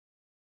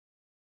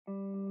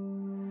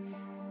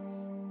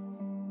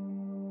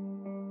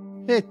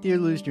Hey, Dear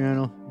Lou's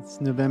Journal.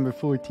 It's November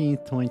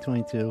 14th,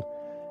 2022.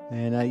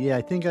 And yeah,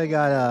 I think I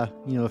got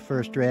a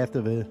first draft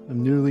of a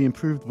newly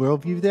improved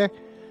worldview there.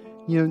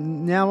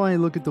 Now when I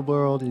look at the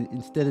world,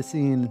 instead of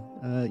seeing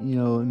a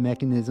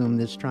mechanism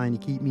that's trying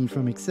to keep me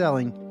from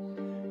excelling,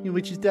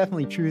 which is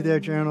definitely true there,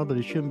 Journal, but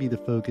it shouldn't be the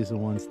focus of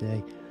one's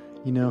day.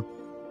 I'm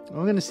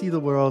going to see the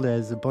world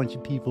as a bunch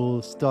of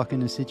people stuck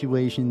in a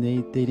situation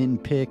they didn't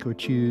pick or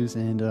choose,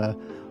 and are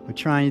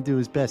trying to do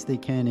as best they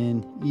can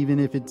in, even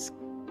if it's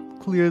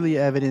clearly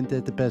evident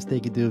that the best they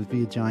could do is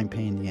be a giant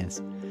pain in the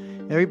ass.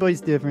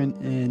 Everybody's different,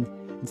 and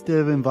instead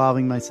of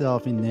involving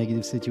myself in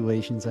negative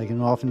situations, I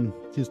can often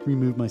just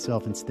remove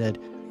myself instead.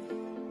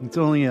 It's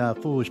only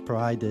foolish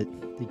pride that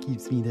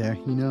keeps me there,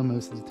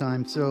 most of the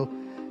time. So,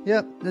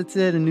 yep, that's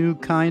it. A new,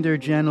 kinder,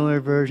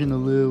 gentler version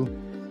of Lou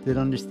that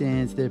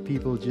understands that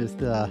people just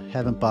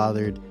haven't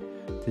bothered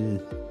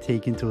to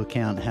take into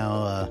account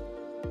how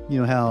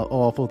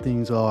awful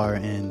things are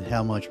and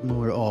how much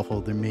more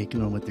awful they're making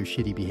them with their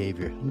shitty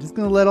behavior. I'm just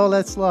going to let all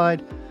that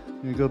slide.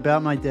 I'm going to go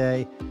about my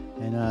day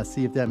and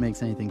see if that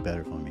makes anything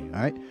better for me.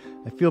 All right?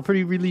 I feel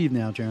pretty relieved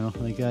now, Journal.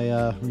 Like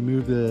I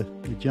removed the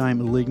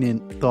giant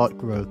malignant thought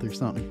growth or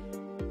something.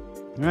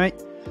 All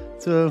right?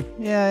 So,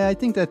 yeah, I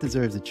think that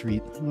deserves a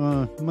treat.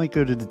 Might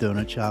go to the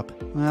donut shop.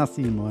 I'll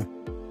see you more.